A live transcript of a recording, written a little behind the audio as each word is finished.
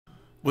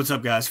What's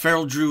up, guys?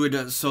 Feral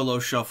Druid solo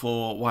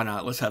shuffle. Why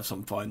not? Let's have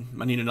some fun.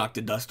 I need to knock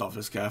the dust off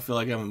this guy. I feel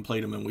like I haven't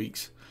played him in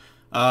weeks.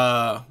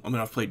 I mean,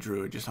 I've played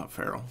Druid, just not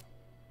Feral.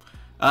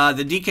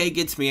 The DK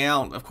gets me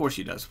out. Of course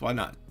he does. Why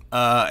not?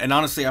 And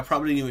honestly, I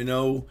probably didn't even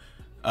know,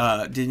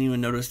 didn't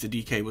even notice the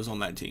DK was on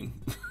that team.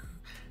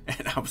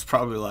 And I was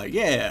probably like,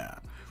 yeah,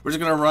 we're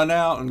just going to run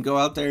out and go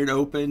out there and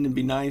open and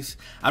be nice.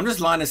 I'm just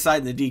line of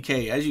sight in the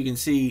DK. As you can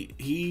see,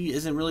 he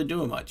isn't really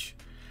doing much.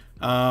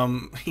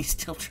 He's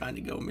still trying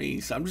to go me,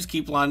 so I'm just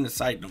keep lining of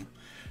sighting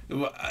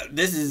him.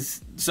 This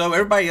is so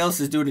everybody else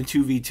is doing a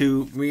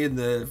 2v2. Me and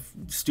the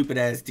stupid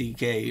ass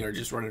DK are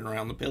just running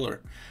around the pillar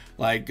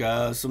like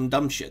some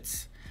dumb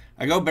shits.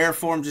 I go bear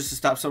form just to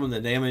stop some of the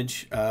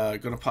damage.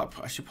 Gonna pop.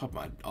 I should pop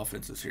my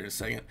offenses here in a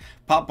second.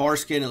 Pop bar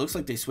skin. It looks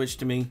like they switched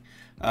to me.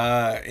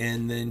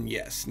 And then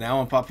yes,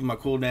 now I'm popping my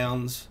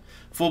cooldowns.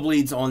 Full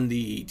bleeds on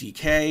the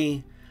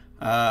DK.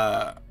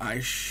 I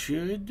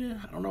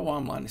don't know why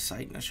I'm line of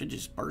sight, and I should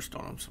just burst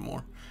on him some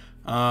more.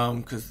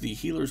 Because the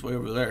healer's way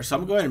over there. So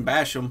I'm going to go ahead and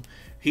bash him.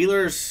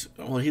 Healer's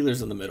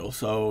in the middle.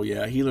 So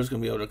yeah, healer's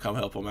going to be able to come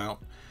help him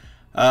out.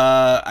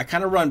 I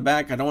kind of run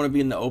back. I don't want to be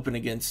in the open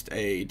against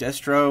a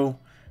Destro.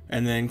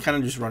 And then kind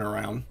of just run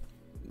around.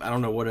 I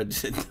don't know what I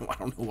did. I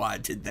don't know why I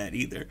did that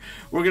either.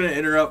 We're going to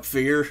interrupt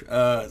fear.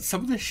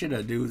 Some of the shit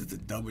I do is the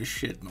dumbest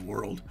shit in the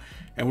world.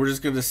 And we're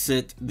just going to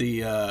sit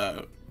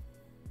the...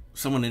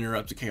 Someone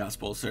interrupt the chaos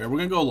bolts there. We're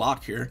gonna go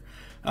lock here.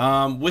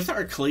 With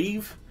our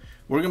cleave,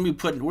 we're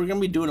gonna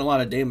be doing a lot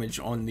of damage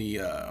on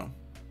the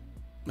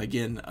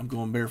again, I'm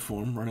going bear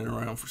form, running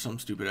around for some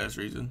stupid ass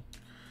reason.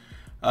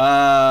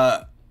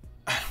 I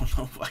don't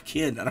know.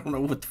 I don't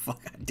know what the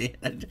fuck I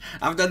did.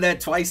 I've done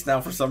that twice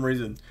now for some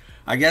reason.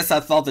 I guess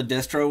I thought the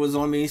Destro was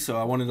on me, so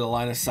I wanted to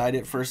line of sight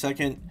it for a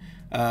second.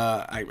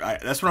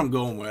 That's what I'm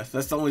going with.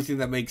 That's the only thing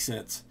that makes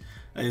sense.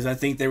 Is I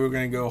think they were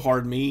going to go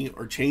hard me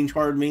or change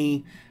hard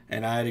me,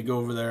 and I had to go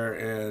over there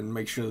and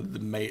make sure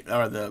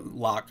the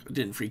lock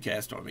didn't free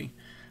cast on me.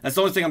 That's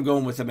the only thing I'm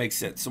going with that makes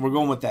sense. So we're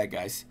going with that,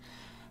 guys.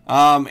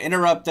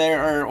 Interrupt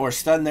there or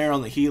stun there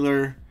on the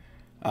healer.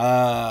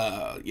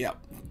 Yeah,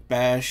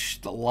 bash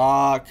the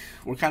lock.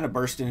 We're kind of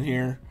bursting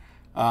here.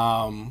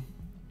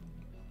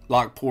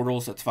 Lock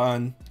portals, that's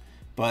fine.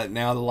 But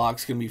now the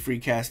lock's going to be free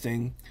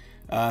casting.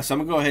 So I'm going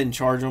to go ahead and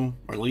charge them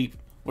or leap,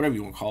 whatever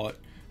you want to call it.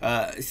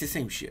 It's the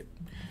same shit.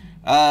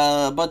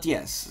 But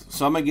yes,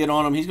 so I'm gonna get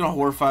on him. He's gonna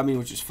horrify me,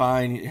 which is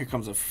fine. Here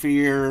comes a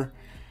fear.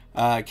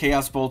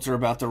 Chaos bolts are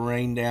about to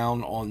rain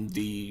down on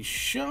the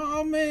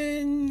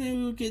shaman,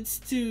 who gets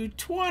to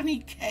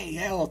 20k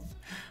health.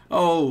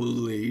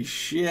 Holy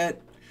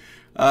shit.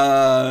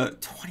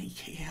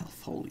 20k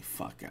health. Holy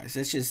fuck,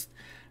 guys.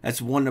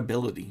 That's one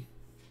ability.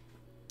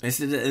 And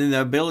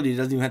the ability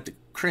doesn't even have to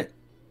crit.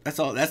 That's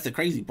all. That's the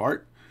crazy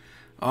part.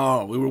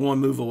 Oh, we were one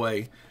move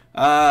away.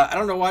 I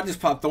don't know why I just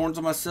popped thorns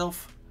on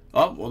myself.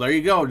 Oh, well, there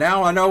you go.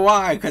 Now I know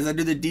why, because I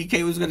knew the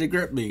DK was going to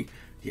grip me.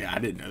 Yeah, I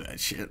didn't know that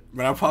shit.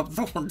 But I popped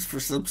thorns for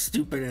some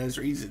stupid-ass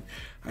reason.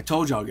 I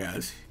told y'all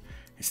guys,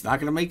 it's not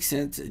going to make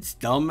sense. It's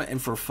dumb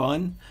and for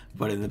fun,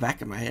 but in the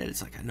back of my head,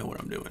 it's like I know what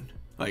I'm doing.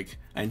 Like,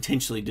 I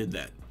intentionally did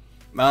that.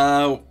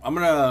 I'm going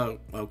to...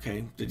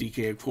 Okay, the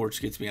DK, of course,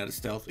 gets me out of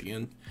stealth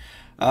again.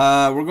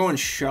 We're going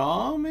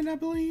Shaman, I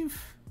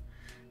believe.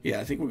 Yeah,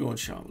 I think we're going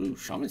Shaman. Ooh,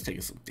 Shaman's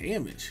taking some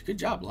damage. Good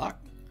job, Lock.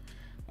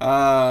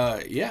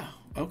 Yeah.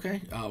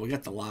 Okay, we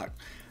got the lock.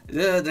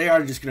 They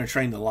are just going to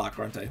train the lock,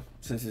 aren't they?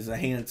 Since it's a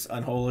Hance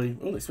Unholy.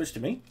 Oh, they switched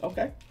to me?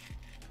 Okay.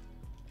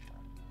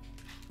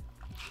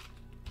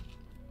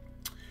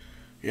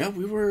 Yeah,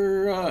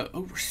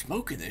 we're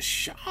smoking this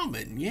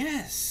shaman.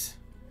 Yes.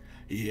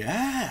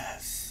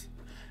 Yes.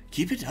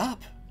 Keep it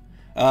up.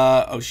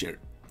 Oh, shit.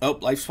 Oh,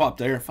 life swap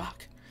there.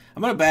 Fuck.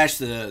 I'm going to bash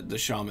the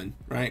shaman,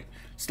 right?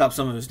 Stop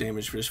some of his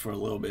damage just for a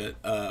little bit.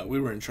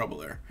 We were in trouble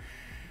there.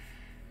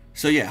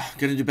 So yeah,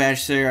 gonna do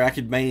bash there. I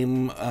could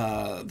maim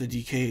the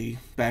DK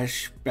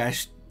bash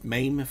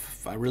maim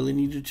if I really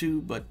needed to,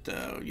 but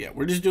yeah,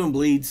 we're just doing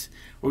bleeds.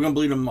 We're gonna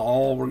bleed them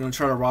all. We're gonna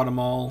try to rot them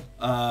all,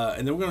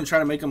 and then we're gonna try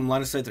to make them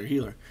line of sight their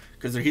healer,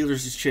 because their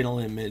healer's just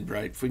chilling in mid,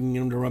 right? If we can get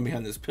them to run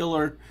behind this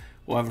pillar,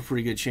 we'll have a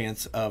pretty good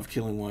chance of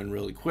killing one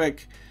really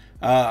quick.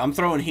 I'm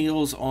throwing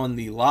heals on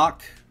the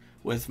lock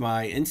with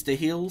my insta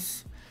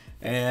heals.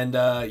 And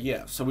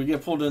yeah, so we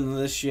get pulled into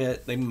this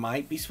shit. They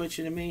might be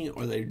switching to me,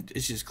 or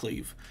it's just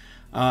cleave.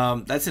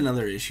 That's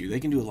another issue. They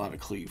can do a lot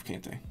of cleave,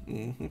 can't they?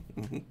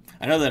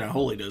 I know that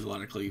Unholy does a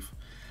lot of cleave.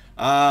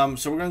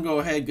 So we're gonna go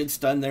ahead. Good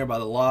stun there by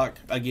the lock.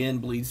 Again,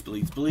 bleeds.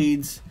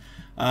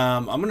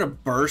 I'm gonna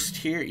burst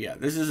here. Yeah,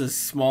 this is a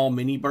small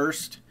mini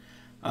burst.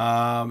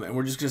 And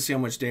we're just gonna see how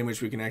much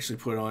damage we can actually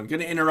put on.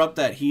 Gonna interrupt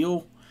that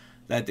heal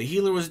that the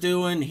healer was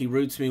doing. He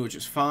roots me, which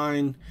is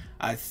fine.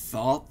 I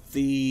thought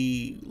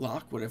the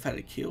lock would have had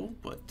a kill,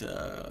 but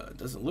it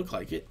doesn't look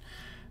like it.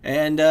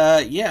 And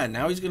yeah,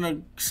 now he's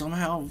gonna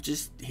somehow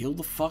just heal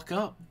the fuck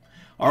up.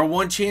 Our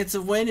one chance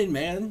of winning,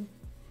 man,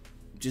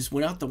 just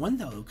went out the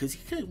window because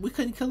we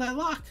couldn't kill that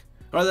lock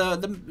or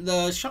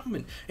the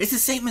shaman. It's the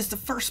same as the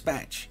first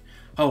batch.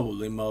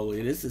 Holy moly,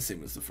 it is the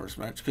same as the first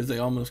match because they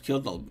almost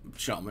killed the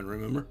Shaman,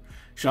 remember?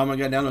 Shaman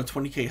got down to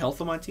 20k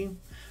health on my team.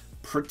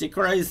 Pretty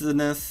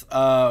craziness.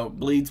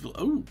 Bleeds.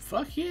 Oh,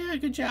 fuck yeah,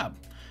 good job.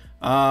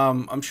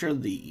 I'm sure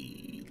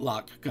the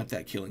lock got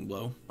that killing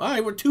blow.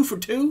 Alright, we're 2 for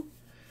 2.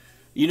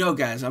 You know,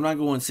 guys, I'm not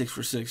going 6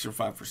 for 6 or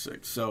 5 for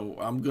 6, so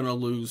I'm going to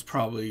lose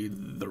probably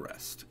the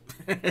rest.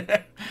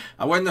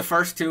 I win the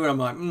first 2, and I'm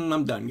like,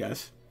 I'm done,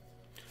 guys.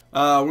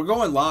 We're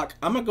going lock.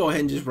 I'm going to go ahead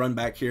and just run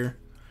back here.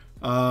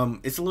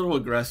 It's a little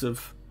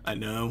aggressive, I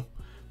know,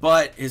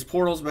 but his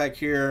portal's back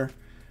here,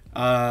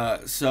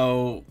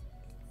 so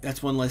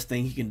that's one less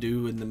thing he can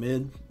do in the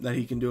mid that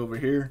he can do over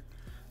here.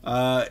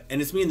 And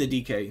it's me and the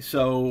DK,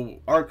 so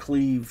our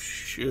cleave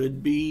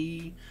should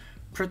be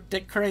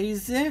pretty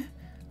crazy.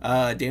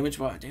 Damage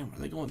by, damn, are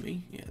they going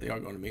me? Yeah, they are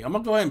going to me. I'm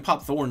gonna go ahead and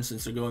pop Thorns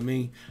since they're going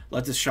me.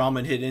 Let the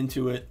Shaman hit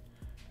into it.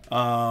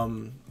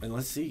 And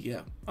let's see,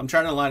 yeah. I'm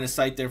trying to line of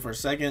sight there for a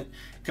second.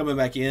 Coming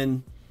back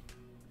in.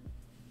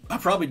 I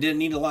probably didn't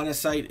need a line of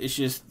sight. It's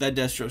just that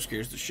Destro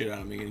scares the shit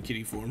out of me in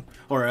kitty form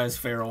or as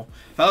feral.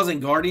 If I was in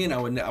Guardian, I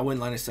wouldn't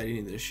line of sight any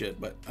of this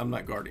shit, but I'm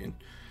not Guardian.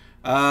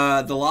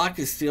 The lock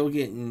is still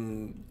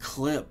getting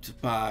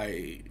clipped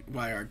by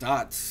our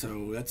dots,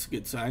 so that's a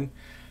good sign.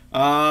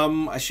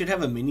 I should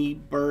have a mini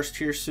burst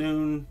here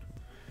soon.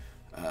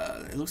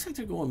 It looks like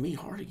they're going me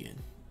hard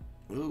again.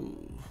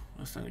 Ooh,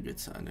 that's not a good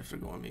sign if they're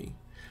going me.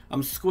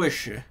 I'm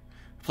squishy.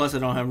 Plus, I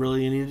don't have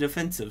really any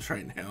defensives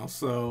right now,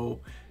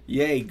 so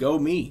yay, go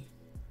me.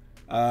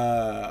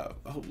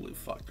 Holy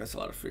fuck, that's a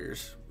lot of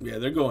fears. Yeah,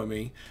 they're going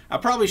me. I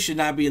probably should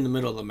not be in the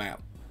middle of the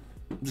map.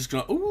 I'm just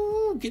gonna,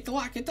 ooh, get the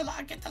lock, get the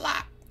lock, get the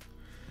lock.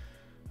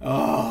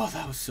 Oh,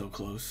 that was so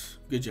close.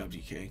 Good job,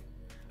 DK.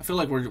 I feel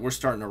like we're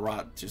starting to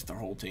rot just our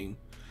whole team.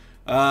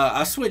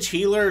 I switch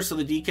healer so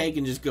the DK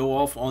can just go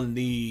off on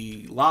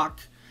the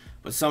lock,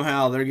 but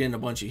somehow they're getting a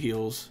bunch of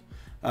heals.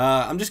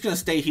 I'm just gonna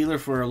stay healer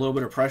for a little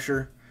bit of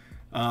pressure.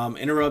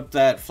 Interrupt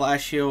that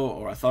flash heal,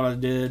 or I thought I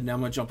did. Now I'm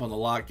gonna jump on the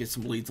lock, get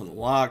some bleeds on the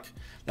lock.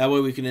 That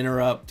way we can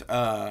interrupt,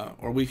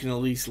 or we can at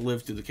least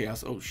live through the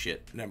chaos. Oh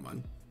shit, never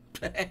mind.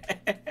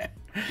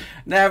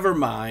 Never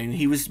mind.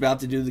 He was about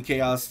to do the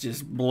chaos,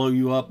 just blow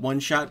you up one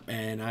shot,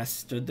 and I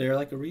stood there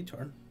like a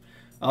retard.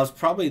 I was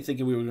probably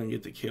thinking we were gonna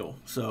get the kill,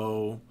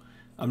 so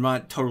I'm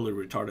not totally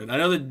retarded. I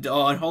know that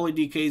Unholy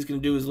DK is gonna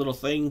do his little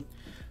thing,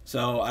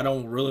 so I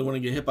don't really want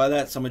to get hit by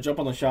that. So I'm gonna jump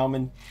on the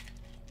Shaman.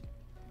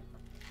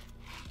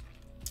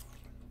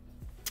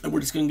 And we're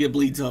just going to get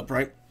bleeds up,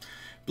 right?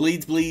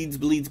 Bleeds, bleeds,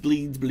 bleeds,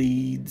 bleeds,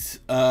 bleeds.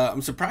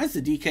 I'm surprised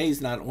the DK is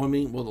not on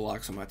me. Well, the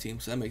lock's on my team,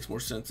 so that makes more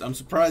sense. I'm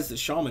surprised the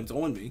Shaman's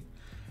on me.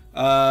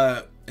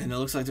 And it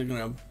looks like they're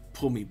going to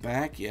pull me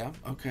back. Yeah,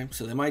 okay.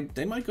 So they might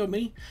go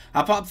me.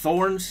 I popped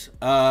Thorns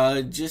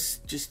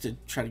just to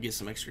try to get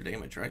some extra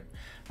damage, right?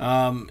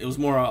 It was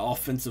more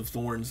offensive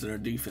Thorns than a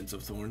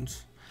defensive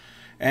Thorns.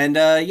 And,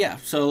 yeah,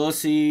 so let's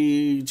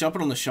see.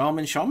 Jumping on the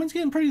Shaman. Shaman's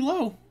getting pretty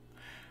low.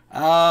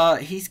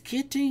 He's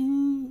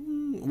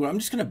getting, well, I'm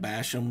just going to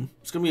bash him.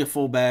 It's going to be a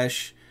full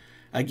bash.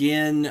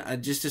 Again,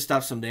 just to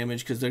stop some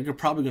damage, because they're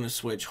probably going to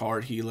switch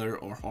hard healer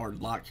or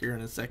hard lock here in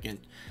a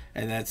second,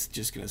 and that's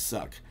just going to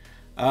suck.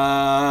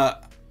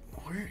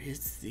 Where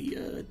is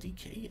the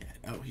DK at?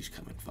 Oh, he's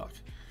coming, fuck.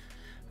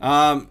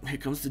 Here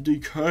comes the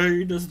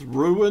DK, just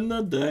ruin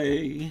the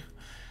day.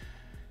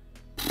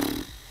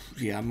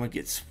 Yeah, I'm going to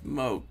get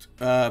smoked.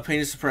 Pain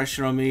and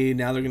suppression on me.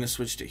 Now they're going to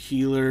switch to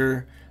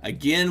healer.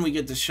 Again, we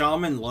get the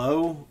Shaman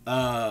low.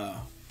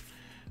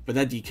 But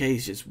that DK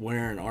is just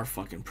wearing our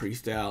fucking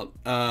priest out.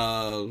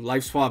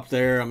 Life swap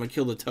there. I'm going to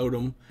kill the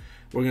totem.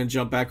 We're going to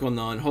jump back on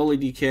the Unholy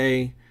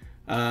DK.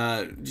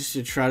 Just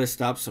to try to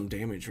stop some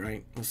damage,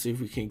 right? Let's see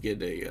if we can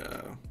get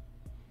a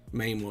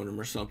maim on him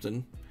or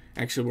something.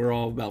 Actually, we're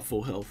all about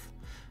full health.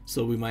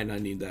 So we might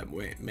not need that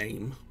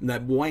maim.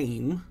 That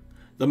Wayne.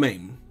 The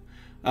maim.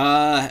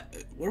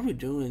 What are we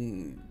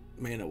doing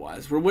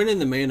mana-wise? We're winning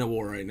the mana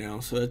war right now,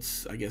 so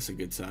that's, I guess, a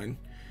good sign.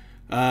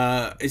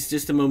 It's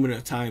just a moment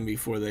of time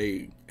before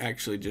they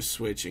actually just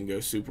switch and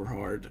go super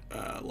hard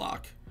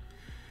lock.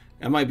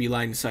 I might be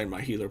line of sight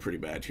my healer pretty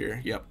bad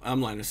here. Yep,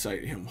 I'm line of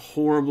sight him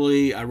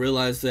horribly. I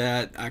realize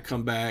that. I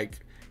come back.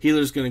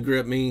 Healer's going to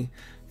grip me.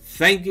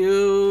 Thank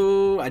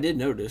you. I did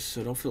notice,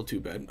 so don't feel too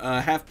bad.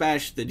 Half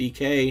bash the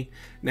DK.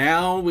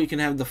 Now we can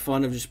have the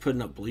fun of just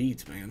putting up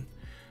bleeds, man.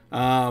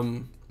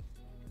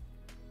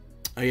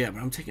 Oh yeah,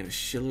 but I'm taking a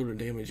shitload of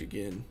damage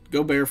again.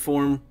 Go bear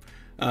form.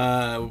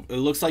 It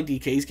looks like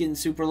DK's getting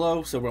super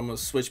low, so I'm going to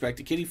switch back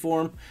to kitty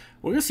form.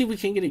 We're going to see if we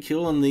can get a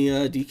kill on the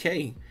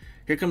DK.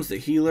 Here comes the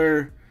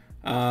healer.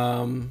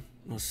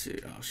 Let's see.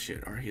 Oh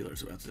shit, our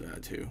healer's about to die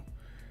too.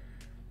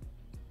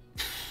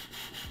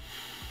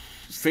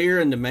 Fear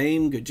and the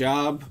maim, good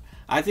job.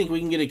 I think we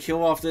can get a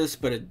kill off this,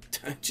 but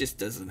it just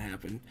doesn't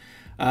happen.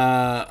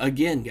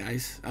 Again,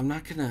 guys, I'm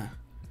not gonna...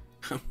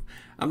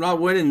 I'm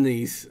not winning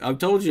these. I've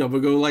told you I'm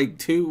going to go like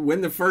 2,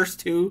 win the first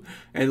 2,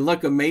 and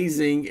look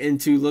amazing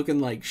into looking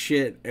like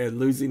shit and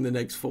losing the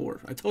next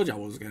 4. I told you it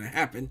was going to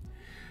happen.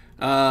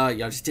 Y'all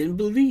just didn't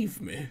believe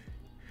me.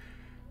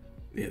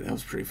 Yeah, that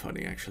was pretty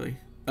funny, actually.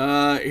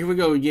 Here we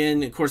go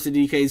again. Of course, the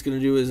DK is going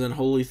to do his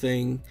unholy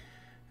thing.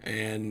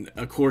 And,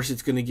 of course,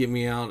 it's going to get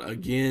me out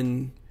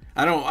again.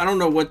 I don't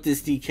know what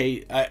this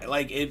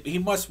DK... he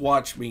must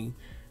watch me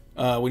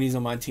when he's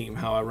on my team,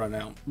 how I run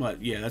out.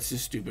 But, yeah, that's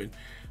just stupid.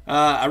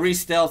 I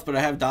re-stealth, but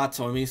I have dots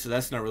on me, so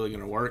that's not really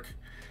going to work.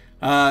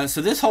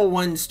 So this whole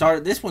one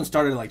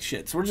started like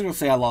shit. So we're just going to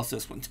say I lost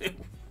this one, too.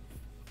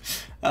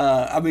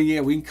 I mean,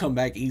 yeah, we can come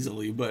back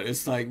easily, but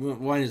it's like,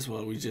 might as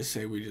well we just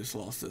say we just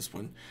lost this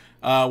one.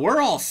 We're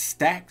all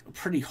stacked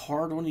pretty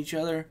hard on each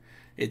other.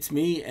 It's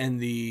me and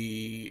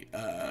the,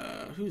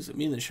 who's it?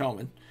 Me and the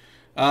shaman.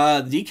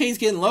 The DK's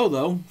getting low,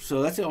 though,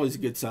 so that's always a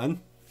good sign.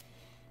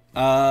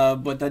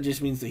 But that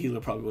just means the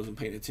healer probably wasn't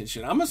paying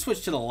attention. I'm going to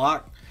switch to the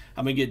lock.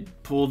 I'm going to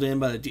get pulled in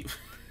by the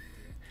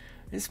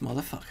This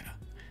motherfucker.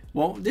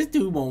 This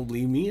dude won't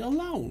leave me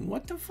alone.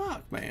 What the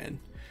fuck, man?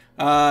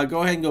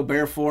 Go ahead and go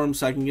bear form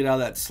so I can get out of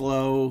that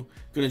slow.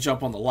 Gonna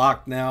jump on the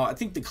lock now. I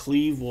think the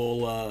cleave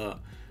will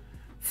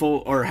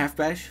full or half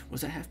bash.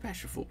 Was that half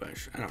bash or full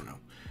bash? I don't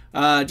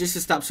know. Just to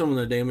stop some of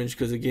the damage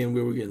because again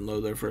we were getting low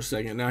there for a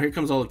second. Now here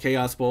comes all the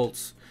chaos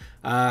bolts.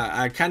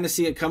 I kind of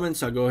see it coming,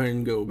 so I go ahead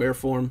and go bear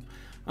form,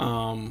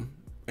 and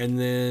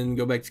then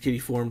go back to kitty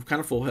form, kind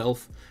of full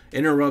health.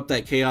 Interrupt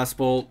that chaos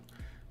bolt.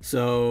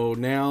 So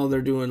now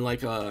they're doing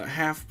like a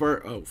half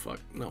burst. Oh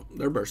fuck, no,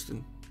 they're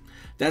bursting.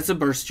 That's a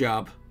burst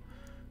job.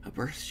 A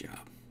burst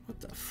job. What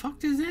the fuck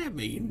does that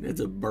mean?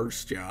 It's a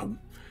burst job.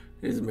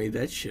 I just made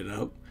that shit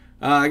up.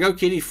 I go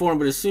kitty form,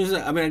 but as soon as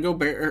I go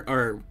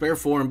bear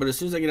form, but as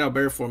soon as I get out of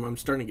bear form, I'm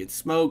starting to get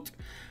smoked.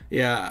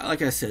 Yeah,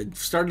 like I said,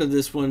 started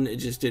this one, it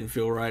just didn't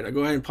feel right. I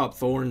go ahead and pop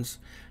thorns,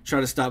 try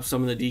to stop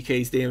some of the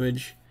DK's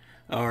damage,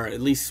 or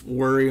at least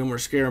worry them or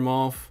scare them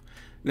off.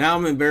 Now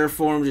I'm in bear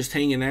form, just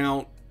hanging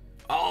out.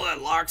 Oh,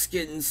 that lock's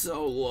getting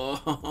so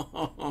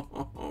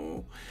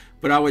low.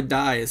 But I would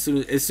die as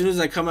soon as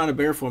I come out of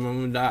bear form. I'm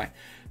gonna die.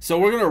 So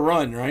we're gonna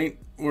run, right?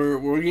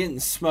 We're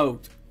getting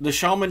smoked. The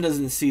shaman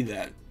doesn't see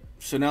that,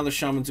 so now the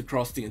shaman's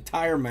across the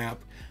entire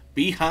map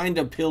behind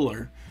a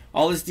pillar.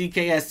 All this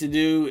DK has to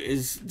do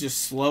is just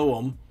slow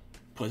him,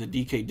 but the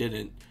DK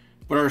didn't.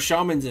 But our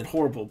shaman's in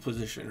horrible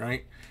position,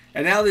 right?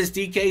 And now this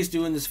DK's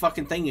doing this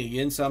fucking thing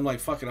again. So I'm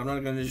like, fuck it, I'm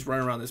not gonna just run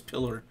around this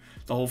pillar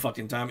the whole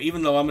fucking time,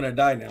 even though I'm gonna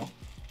die now.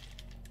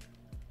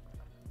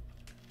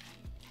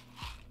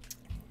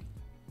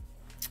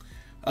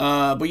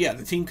 But yeah,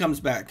 the team comes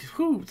back.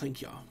 Whew,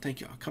 thank y'all.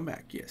 Thank y'all. Come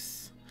back.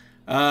 Yes.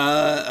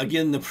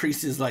 Again, the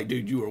priest is like,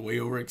 dude, you are way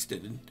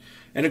overextended.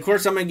 And of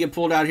course, I'm going to get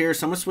pulled out here.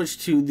 So I'm going to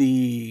switch to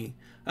the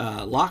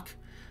lock.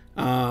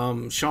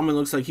 Shaman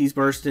looks like he's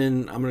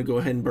bursting. I'm going to go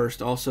ahead and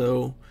burst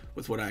also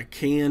with what I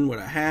can, what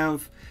I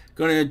have.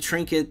 Going to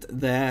trinket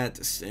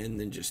that and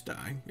then just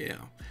die. Yeah.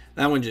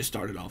 That one just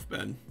started off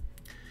bad.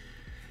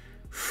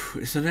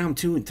 So now I'm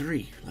 2 and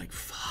 3. Like,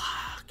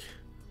 fuck.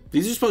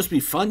 These are supposed to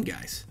be fun,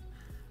 guys.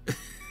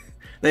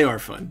 They are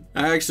fun.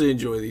 I actually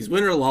enjoy these.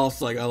 Win or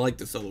loss, like I like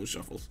the solo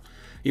shuffles.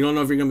 You don't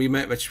know if you're going to be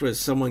matched with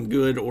someone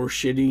good or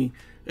shitty.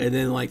 And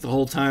then like the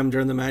whole time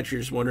during the match,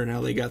 you're just wondering how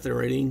they got their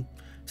rating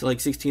to like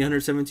 1600,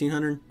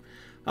 1700.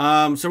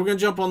 So we're going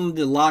to jump on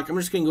the lock. I'm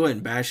just going to go ahead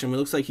and bash him. It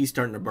looks like he's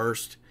starting to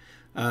burst.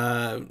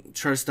 Try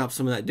to stop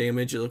some of that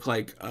damage. It looked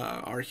like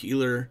our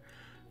healer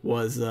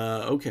was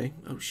okay.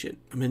 Oh shit.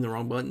 I'm hitting the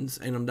wrong buttons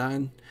and I'm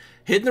dying.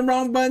 Hitting the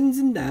wrong buttons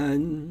and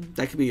dying.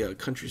 That could be a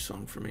country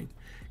song for me.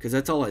 Because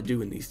that's all I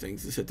do in these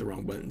things is hit the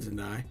wrong buttons and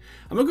die.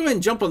 I'm going to go ahead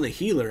and jump on the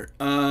healer.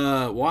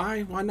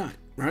 Why? Why not?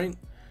 Right?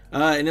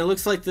 And it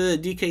looks like the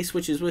DK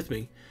switches with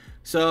me.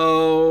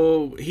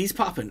 So he's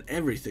popping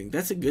everything.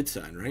 That's a good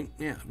sign, right?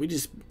 Yeah,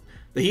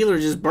 the healer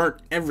just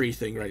burnt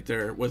everything right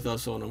there with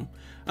us on him.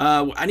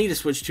 I need to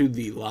switch to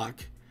the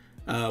lock.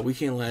 We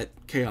can't let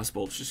Chaos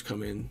Bolts just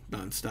come in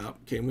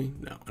non-stop, can we?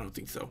 No, I don't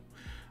think so.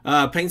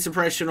 Pain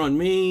suppression on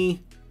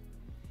me.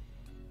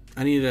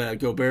 I need to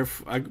go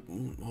I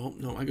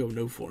go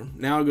no form.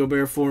 Now I go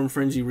bear form,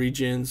 frenzy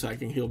regen, so I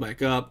can heal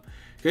back up.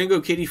 Gonna go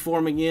kitty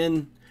form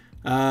again.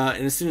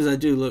 And as soon as I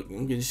do, look,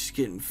 I'm just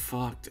getting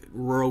fucked,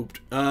 roped.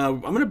 I'm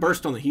gonna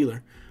burst on the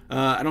healer.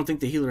 I don't think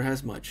the healer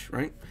has much,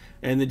 right?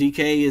 And the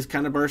DK is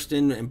kind of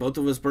bursting, and both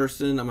of us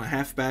bursting. I'm gonna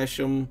half bash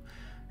them,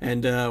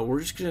 and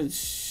we're just gonna,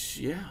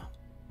 yeah.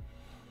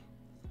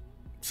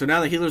 So now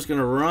the healer's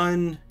gonna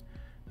run.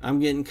 I'm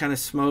getting kind of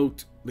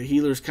smoked. The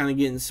healer's kind of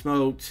getting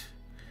smoked.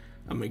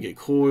 I'm gonna get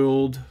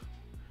coiled,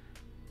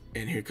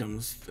 and here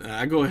comes.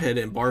 I go ahead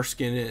and bar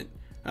skin it.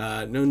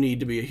 No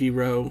need to be a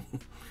hero.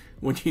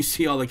 When you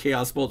see all the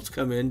chaos bolts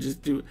come in,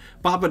 just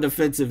pop a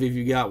defensive if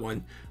you got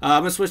one.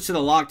 I'm gonna switch to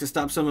the lock to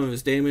stop some of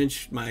his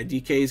damage. My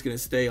DK is gonna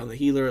stay on the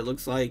healer. It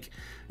looks like.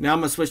 Now I'm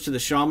gonna switch to the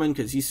shaman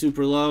because he's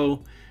super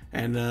low,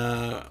 and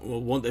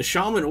the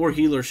shaman or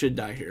healer should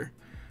die here.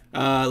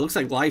 It looks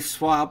like life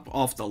swap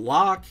off the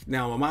lock.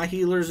 Now my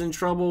healer's in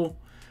trouble.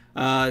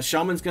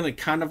 Shaman's gonna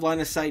kind of line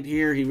of sight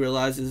here. He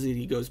realizes that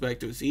he goes back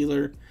to his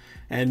healer,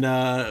 and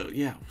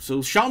yeah,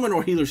 so shaman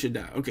or healer should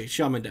die. Okay,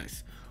 shaman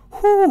dies.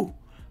 Whoo!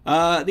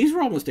 These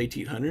were almost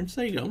 1800s.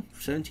 There you go.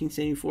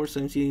 1774,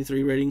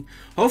 1783 rating.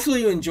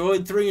 Hopefully you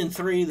enjoyed 3 and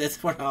 3.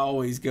 That's what I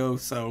always go.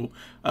 So,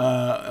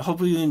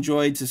 hopefully you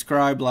enjoyed.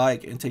 Subscribe,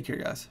 like, and take care,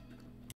 guys.